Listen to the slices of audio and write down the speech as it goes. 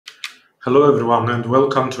Hello everyone and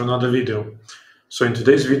welcome to another video. So in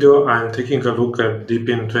today's video I am taking a look at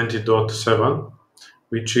Deepin 20.7,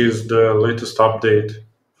 which is the latest update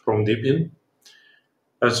from Deepin.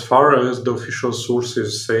 As far as the official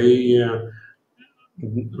sources say,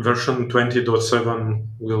 version 20.7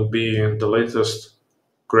 will be the latest,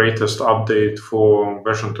 greatest update for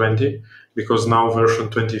version 20, because now version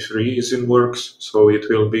 23 is in works, so it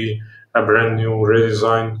will be a brand new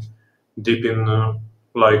redesign, Deepin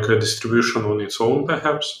like a distribution on its own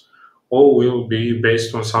perhaps, or will be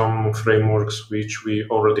based on some frameworks which we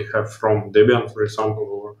already have from Debian, for example,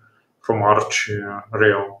 or from Arch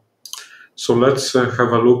Real. So let's have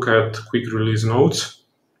a look at quick release notes.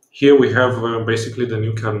 Here we have basically the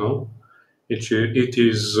new kernel. It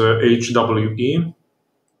is HWE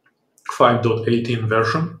 5.18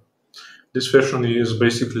 version. This version is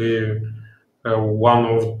basically one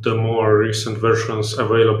of the more recent versions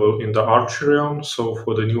available in the Arch realm. So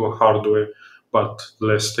for the newer hardware but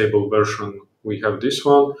less stable version, we have this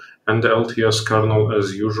one, and the LTS kernel,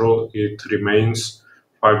 as usual, it remains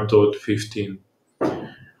 5.15.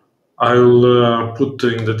 I'll put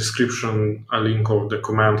in the description a link of the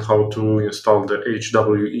command how to install the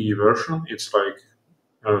HWE version. It's like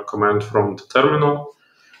a command from the terminal,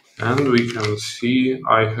 and we can see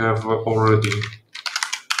I have already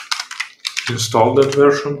installed that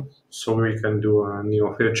version, so we can do a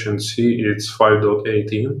new fetch and see it's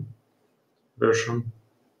 5.18 version.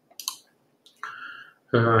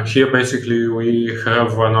 Here basically we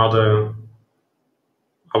have another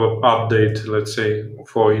update, let's say,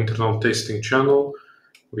 for internal testing channel.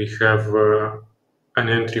 We have an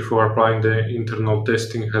entry for applying the internal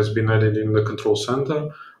testing has been added in the control center.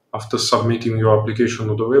 After submitting your application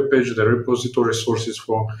on the web page, the repository sources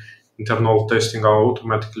for internal testing are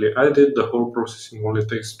automatically added. The whole processing only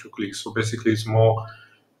takes 2 clicks. So basically it's more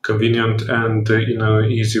convenient and in an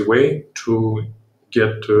easy way to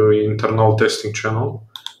get to internal testing channel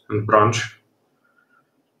and branch.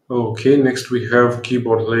 Okay, next we have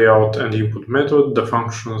keyboard layout and input method. The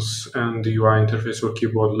functions and the UI interface for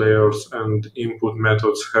keyboard layouts and input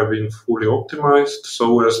methods have been fully optimized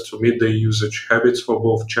so as to meet the usage habits for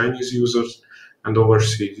both Chinese users and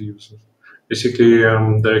overseas users. Basically,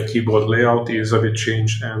 the keyboard layout is a bit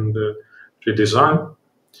changed and redesigned.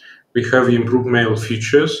 We have improved mail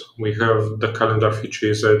features. We have the calendar feature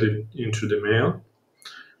is added into the mail.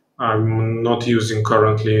 I'm not using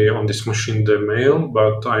currently on this machine the mail,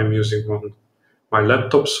 but I'm using on my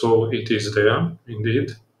laptop, so it is there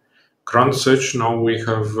indeed. Grunt search, now we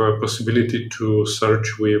have a possibility to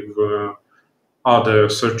search with other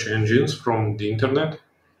search engines from the internet.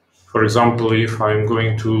 For example, if I'm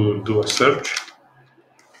going to do a search,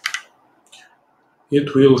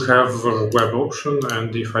 it will have a web option,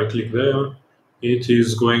 and if I click there, it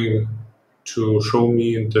is going to show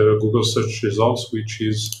me the Google search results, which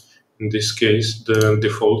is in this case the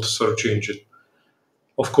default search engine.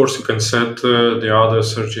 Of course, you can set the other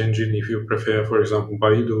search engine if you prefer, for example,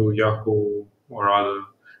 Baidu, Yahoo, or other,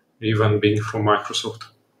 even Bing from Microsoft.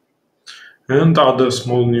 And other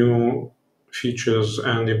small new features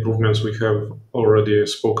and improvements we have already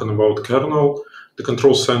spoken about kernel. The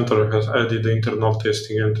control center has added the internal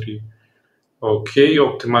testing entry. Okay,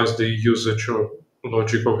 optimize the usage of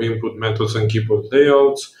logic of input methods and keyboard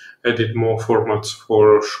layouts, added more formats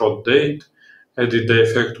for short date, added the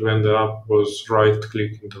effect when the app was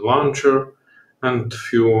right-click in the launcher, and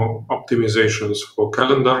few optimizations for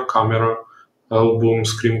calendar, camera, album,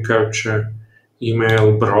 screen capture,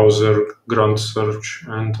 email, browser, grunt search,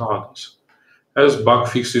 and others. As bug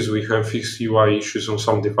fixes, we have fixed UI issues on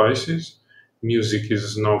some devices. Music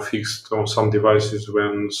is now fixed on some devices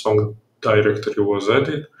when song directory was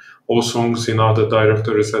added. All songs in other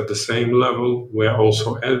directories at the same level were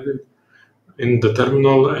also added. In the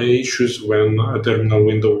terminal, issues when a terminal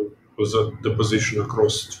window was at the position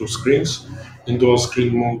across two screens. In dual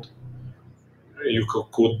screen mode, you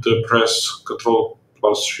could press Ctrl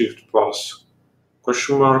plus Shift plus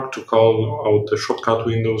question mark to call out the shortcut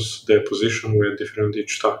windows. Their position were different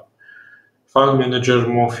each time. File manager,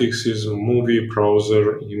 more fixes, movie,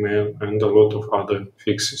 browser, email, and a lot of other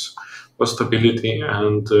fixes for stability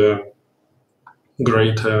and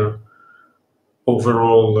greater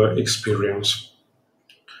overall experience.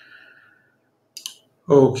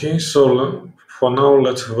 Okay, so for now,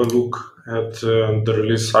 let's have a look at the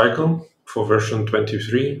release cycle for version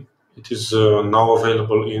 23. It is now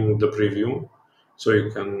available in the preview, so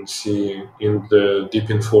you can see in the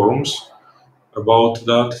Deepin forums about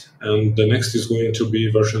that. And the next is going to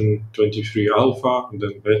be version 23 alpha, and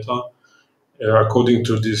then beta. According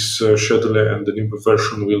to this scheduler, and the new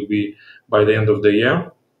version will be by the end of the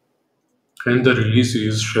year. and the release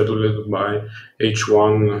is scheduled by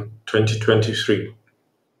H1 2023.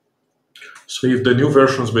 So if the new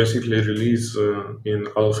versions basically release in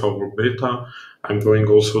alpha or beta, I'm going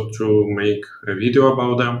also to make a video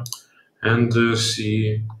about them and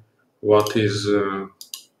see what is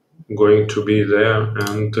going to be there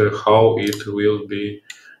and how it will be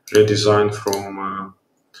redesigned from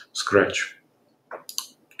scratch.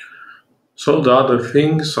 So the other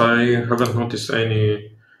things, I haven't noticed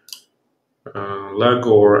any lag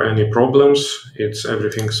or any problems. It's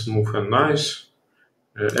everything smooth and nice.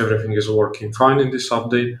 Everything is working fine in this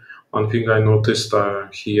update. One thing I noticed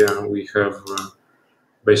here we have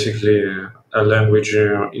basically a language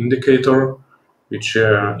indicator, which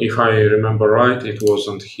if I remember right, it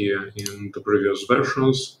wasn't here in the previous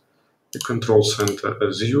versions. The control center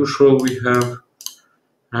as usual we have,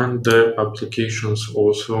 and the applications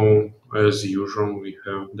also as usual we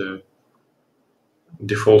have the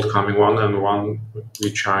default coming one and one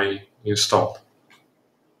which I installed.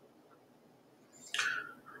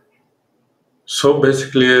 So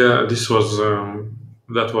basically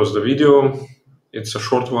that was the video. It's a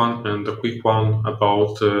short one and a quick one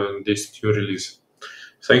about this new release.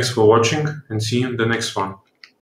 Thanks for watching and see you in the next one.